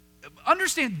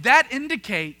 Understand, that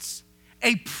indicates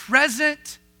a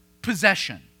present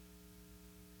possession.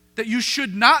 That you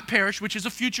should not perish, which is a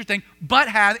future thing, but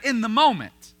have in the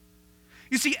moment.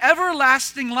 You see,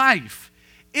 everlasting life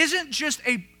isn't just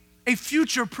a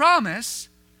future promise,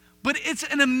 but it's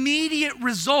an immediate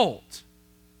result.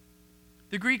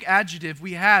 The Greek adjective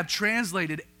we have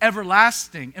translated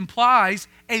everlasting implies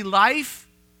a life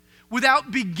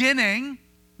without beginning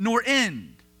nor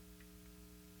end.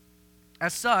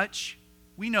 As such,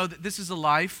 we know that this is a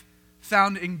life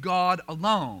found in God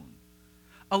alone.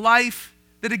 A life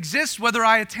that exists whether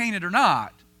I attain it or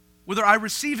not, whether I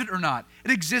receive it or not.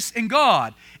 It exists in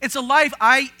God. It's a life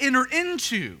I enter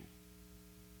into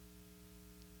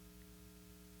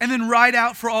and then ride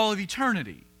out for all of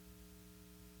eternity.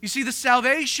 You see, the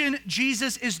salvation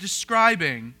Jesus is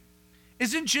describing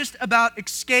isn't just about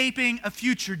escaping a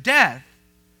future death,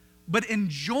 but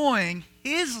enjoying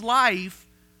his life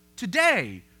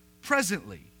today,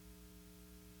 presently.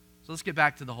 So let's get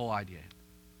back to the whole idea.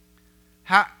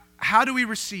 How do we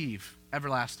receive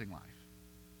everlasting life?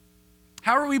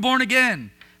 How are we born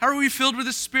again? How are we filled with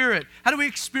the Spirit? How do we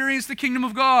experience the kingdom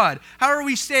of God? How are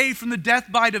we saved from the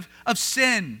death bite of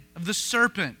sin, of the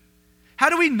serpent? How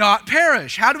do we not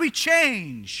perish? How do we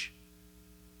change?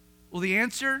 Well, the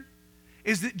answer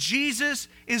is that Jesus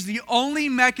is the only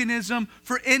mechanism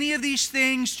for any of these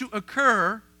things to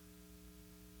occur,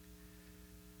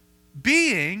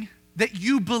 being that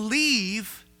you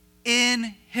believe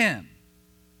in him.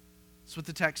 That's what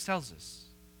the text tells us.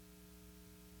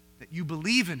 That you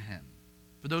believe in him.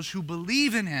 for those who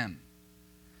believe in him.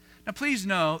 Now please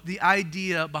know, the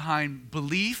idea behind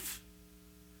belief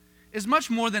is much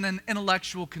more than an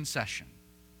intellectual concession.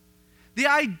 The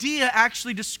idea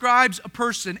actually describes a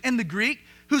person in the Greek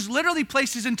who's literally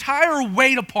placed his entire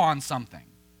weight upon something.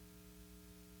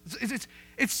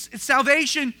 It's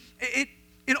salvation.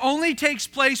 It only takes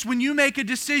place when you make a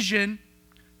decision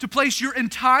to place your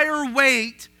entire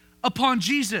weight upon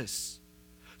Jesus.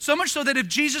 So much so that if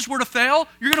Jesus were to fail,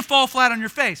 you're going to fall flat on your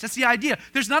face. That's the idea.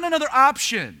 There's not another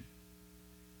option.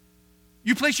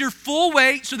 You place your full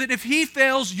weight so that if he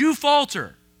fails, you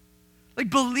falter. Like,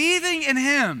 believing in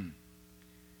him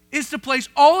is to place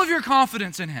all of your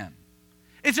confidence in him.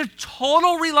 It's a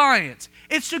total reliance.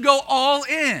 It's to go all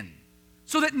in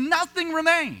so that nothing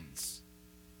remains.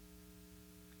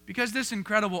 Because this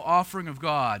incredible offering of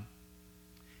God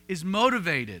is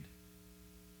motivated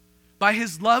by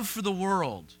his love for the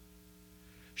world,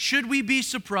 should we be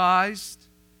surprised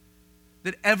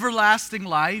that everlasting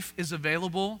life is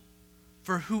available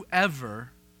for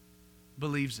whoever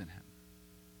believes in him?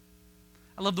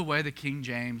 I love the way the King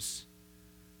James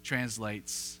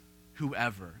translates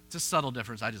whoever. It's a subtle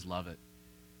difference. I just love it.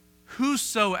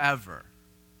 Whosoever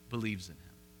believes in him.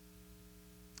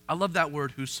 I love that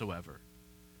word, whosoever.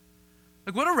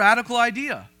 Like, what a radical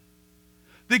idea.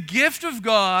 The gift of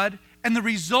God and the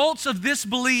results of this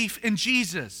belief in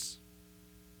Jesus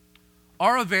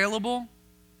are available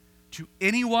to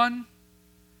anyone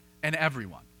and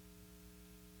everyone.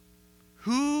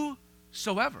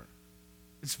 Whosoever.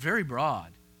 It's very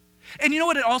broad. And you know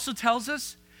what it also tells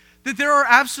us? That there are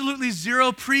absolutely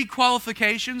zero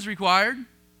pre-qualifications required.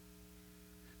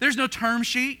 There's no term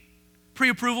sheet,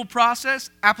 pre-approval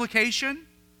process, application.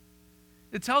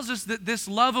 It tells us that this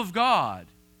love of God,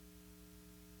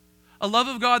 a love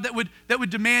of God that would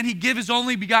demand he give his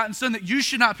only begotten Son, that you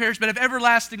should not perish but have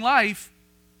everlasting life,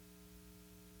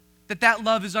 that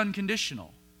love is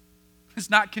unconditional. It's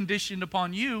not conditioned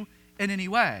upon you in any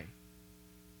way.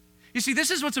 You see, this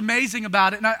is what's amazing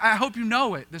about it, and I hope you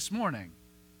know it this morning,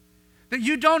 that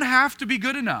you don't have to be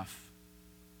good enough,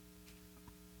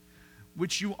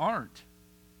 which you aren't.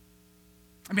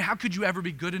 I mean, how could you ever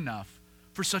be good enough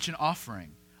for such an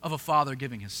offering of a father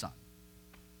giving his son?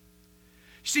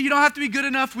 You see, you don't have to be good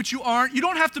enough, which you aren't. You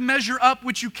don't have to measure up,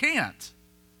 which you can't.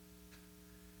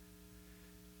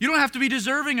 You don't have to be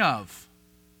deserving of,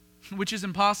 which is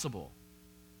impossible.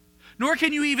 Nor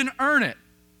can you even earn it.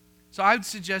 So I would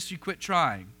suggest you quit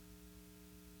trying.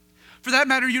 For that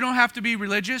matter, you don't have to be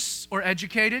religious or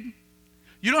educated.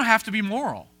 You don't have to be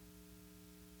moral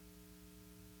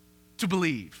to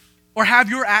believe or have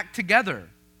your act together.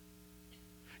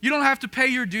 You don't have to pay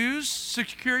your dues,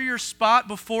 secure your spot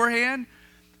beforehand.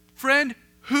 Friend,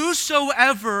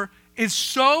 whosoever is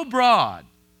so broad,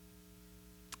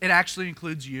 it actually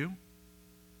includes you,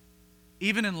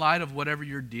 even in light of whatever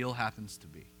your deal happens to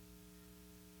be.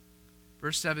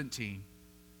 Verse 17,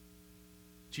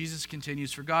 Jesus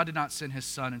continues, "For God did not send his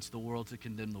Son into the world to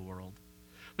condemn the world,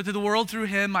 but that the world through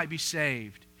him might be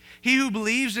saved. He who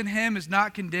believes in him is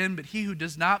not condemned, but he who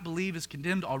does not believe is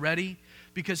condemned already,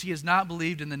 because he has not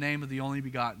believed in the name of the only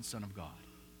begotten Son of God.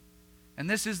 And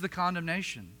this is the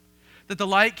condemnation, that the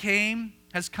light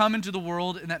has come into the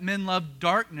world, and that men loved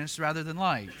darkness rather than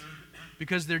light,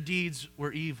 because their deeds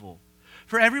were evil.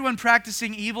 For everyone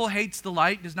practicing evil hates the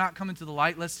light, does not come into the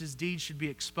light, lest his deeds should be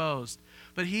exposed.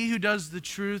 But he who does the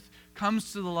truth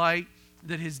comes to the light,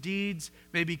 that his deeds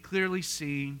may be clearly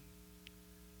seen,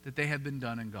 that they have been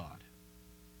done in God."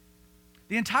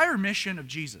 The entire mission of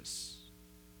Jesus.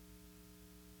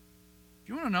 If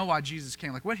you want to know why Jesus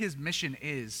came, like what his mission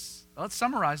is, let's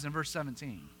summarize in verse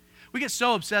 17. We get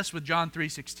so obsessed with John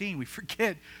 3:16, we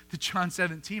forget that John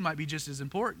 17 might be just as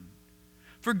important.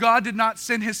 For God did not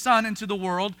send his Son into the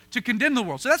world to condemn the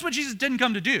world. So that's what Jesus didn't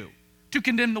come to do, to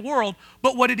condemn the world.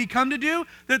 But what did he come to do?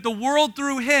 That the world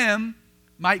through him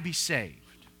might be saved.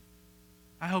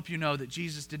 I hope you know that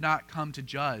Jesus did not come to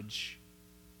judge.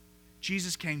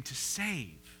 Jesus came to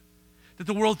save, that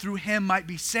the world through him might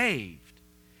be saved.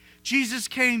 Jesus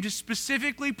came to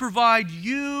specifically provide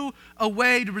you a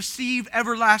way to receive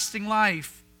everlasting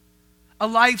life, a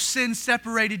life sin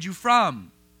separated you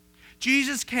from.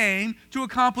 Jesus came to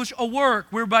accomplish a work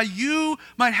whereby you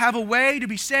might have a way to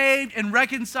be saved and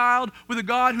reconciled with a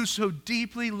God who so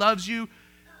deeply loves you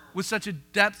with such a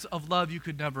depth of love you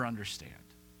could never understand.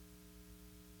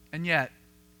 And yet,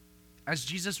 as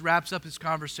Jesus wraps up his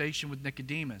conversation with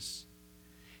Nicodemus,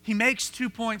 he makes 2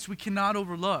 points we cannot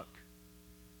overlook.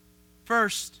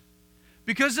 First,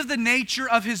 because of the nature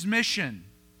of his mission,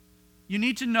 you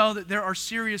need to know that there are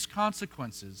serious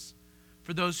consequences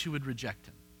for those who would reject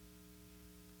him.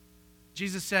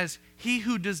 Jesus says, he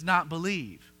who does not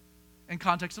believe. In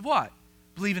context of what?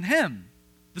 Believe in him,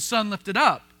 the Son lifted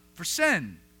up for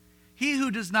sin. He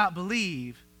who does not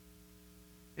believe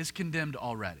is condemned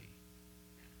already.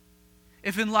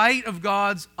 If in light of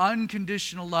God's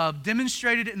unconditional love,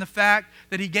 demonstrated in the fact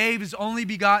that he gave his only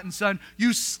begotten Son,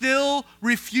 you still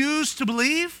refuse to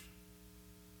believe,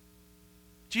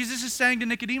 Jesus is saying to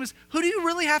Nicodemus, who do you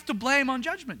really have to blame on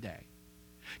Judgment Day?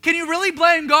 Can you really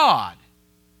blame God,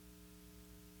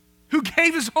 who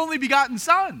gave his only begotten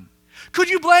Son? Could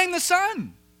you blame the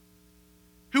Son,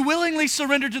 who willingly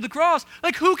surrendered to the cross?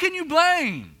 Like, who can you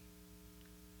blame?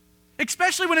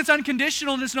 Especially when it's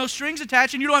unconditional and there's no strings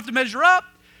attached and you don't have to measure up.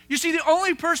 You see, the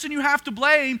only person you have to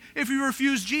blame if you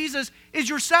refuse Jesus is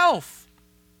yourself.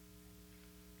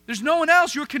 There's no one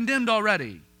else. You're condemned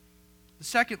already.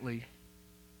 Secondly,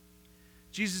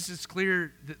 Jesus is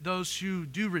clear that those who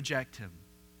do reject him,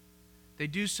 they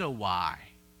do so why?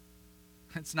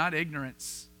 It's not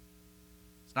ignorance.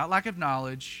 It's not lack of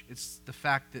knowledge. It's the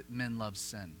fact that men love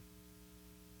sin.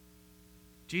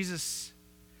 Jesus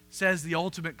says the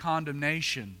ultimate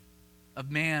condemnation of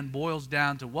man boils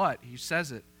down to what? He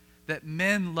says it, that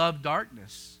men love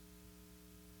darkness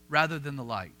rather than the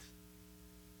light.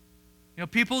 You know,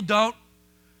 people don't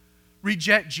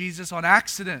reject Jesus on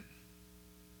accident.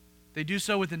 They do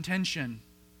so with intention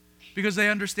because they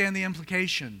understand the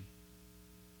implication.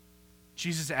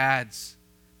 Jesus adds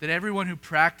that everyone who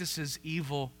practices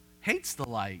evil hates the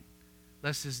light,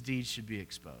 lest his deeds should be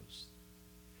exposed.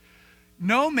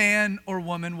 No man or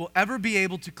woman will ever be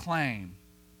able to claim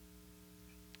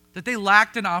that they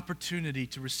lacked an opportunity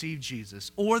to receive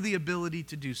Jesus or the ability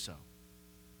to do so.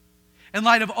 In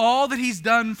light of all that he's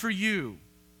done for you,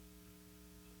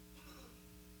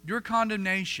 your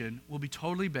condemnation will be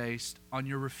totally based on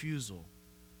your refusal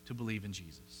to believe in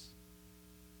Jesus.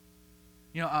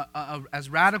 You know, as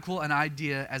radical an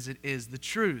idea as it is, the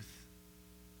truth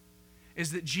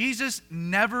is that Jesus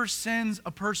never sends a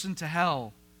person to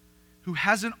hell who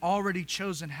hasn't already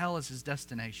chosen hell as his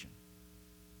destination.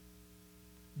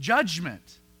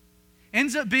 Judgment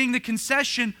ends up being the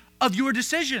concession of your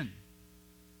decision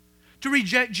to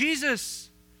reject Jesus,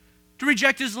 to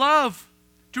reject his love,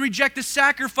 to reject the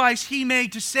sacrifice he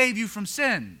made to save you from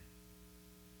sin.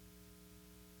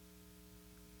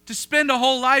 To spend a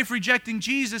whole life rejecting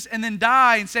Jesus and then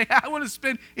die and say, I want to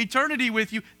spend eternity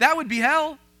with you, that would be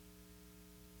hell.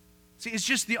 See, it's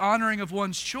just the honoring of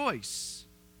one's choice.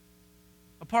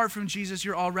 Apart from Jesus,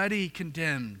 you're already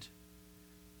condemned.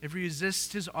 If you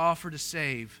resist his offer to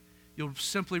save, you'll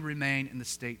simply remain in the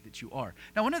state that you are.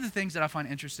 Now, one of the things that I find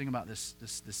interesting about this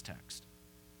text,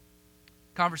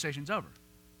 conversation's over.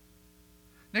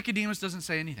 Nicodemus doesn't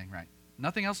say anything, right?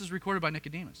 Nothing else is recorded by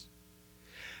Nicodemus.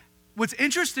 What's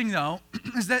interesting, though,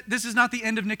 is that this is not the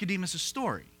end of Nicodemus'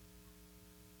 story.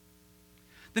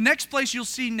 The next place you'll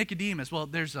see Nicodemus, well,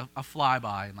 there's a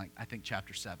flyby in, I think,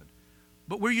 chapter 7.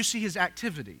 But where you see his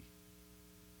activity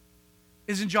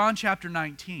is in John chapter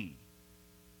 19.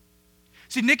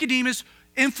 See, Nicodemus,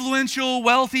 influential,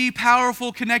 wealthy,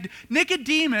 powerful, connected.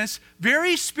 Nicodemus,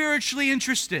 very spiritually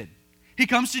interested. He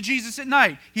comes to Jesus at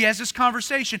night. He has this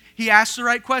conversation. He asks the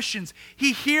right questions.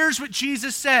 He hears what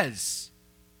Jesus says.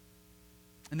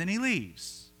 And then he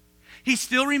leaves. He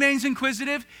still remains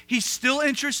inquisitive. He's still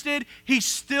interested. He's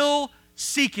still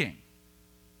seeking.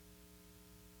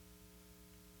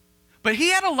 But he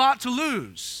had a lot to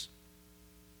lose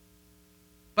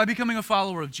by becoming a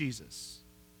follower of Jesus.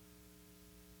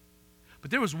 But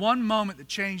there was one moment that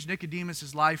changed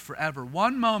Nicodemus' life forever.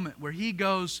 One moment where he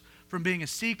goes from being a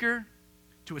seeker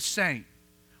to a saint,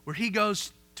 where he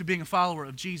goes to being a follower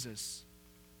of Jesus.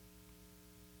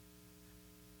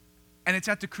 And it's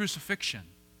at the crucifixion.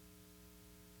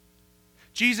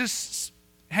 Jesus,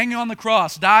 hanging on the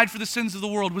cross, died for the sins of the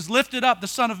world, was lifted up, the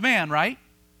Son of Man, right?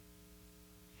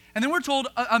 And then we're told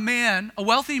a man, a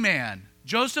wealthy man,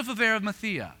 Joseph of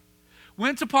Arimathea,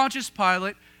 went to Pontius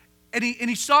Pilate and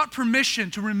he sought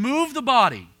permission to remove the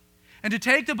body and to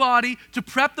take the body, to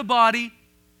prep the body,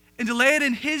 and to lay it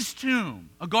in his tomb,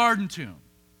 a garden tomb.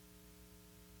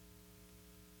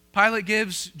 Pilate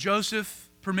gives Joseph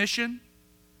permission,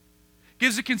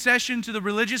 gives a concession to the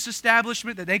religious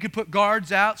establishment that they could put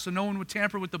guards out so no one would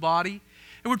tamper with the body.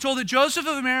 And we're told that Joseph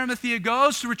of Arimathea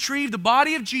goes to retrieve the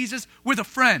body of Jesus with a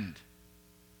friend.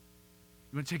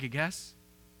 You want to take a guess?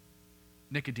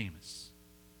 Nicodemus.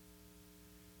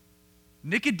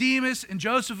 Nicodemus and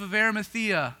Joseph of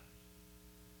Arimathea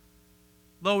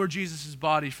lower Jesus'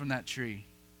 body from that tree.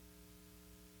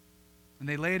 And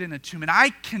they lay it in a tomb. And I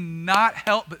cannot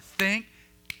help but think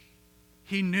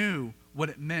he knew what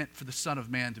it meant for the Son of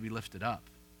Man to be lifted up.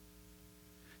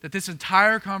 that this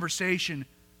entire conversation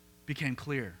became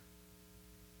clear.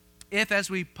 If, as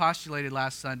we postulated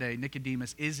last Sunday,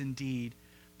 Nicodemus is indeed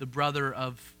the brother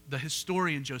of the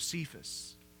historian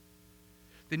Josephus,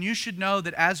 then you should know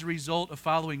that as a result of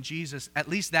following Jesus, at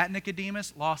least that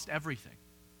Nicodemus lost everything.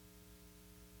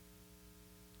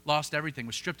 Lost everything,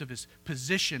 was stripped of his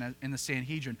position in the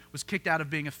Sanhedrin, was kicked out of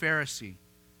being a Pharisee.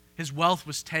 His wealth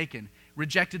was taken,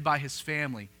 rejected by his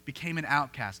family, became an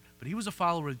outcast. But he was a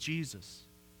follower of Jesus.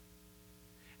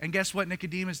 And guess what?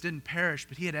 Nicodemus didn't perish,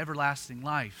 but he had everlasting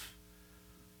life.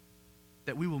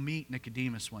 That we will meet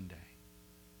Nicodemus one day.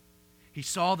 He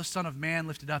saw the Son of Man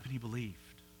lifted up and he believed.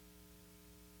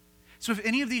 So if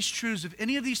any of these truths, if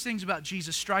any of these things about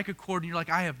Jesus strike a chord and you're like,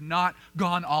 I have not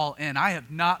gone all in, I have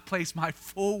not placed my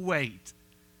full weight,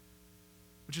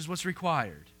 which is what's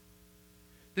required,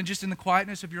 then just in the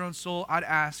quietness of your own soul, I'd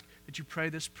ask that you pray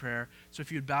this prayer. So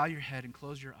if you would bow your head and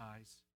close your eyes.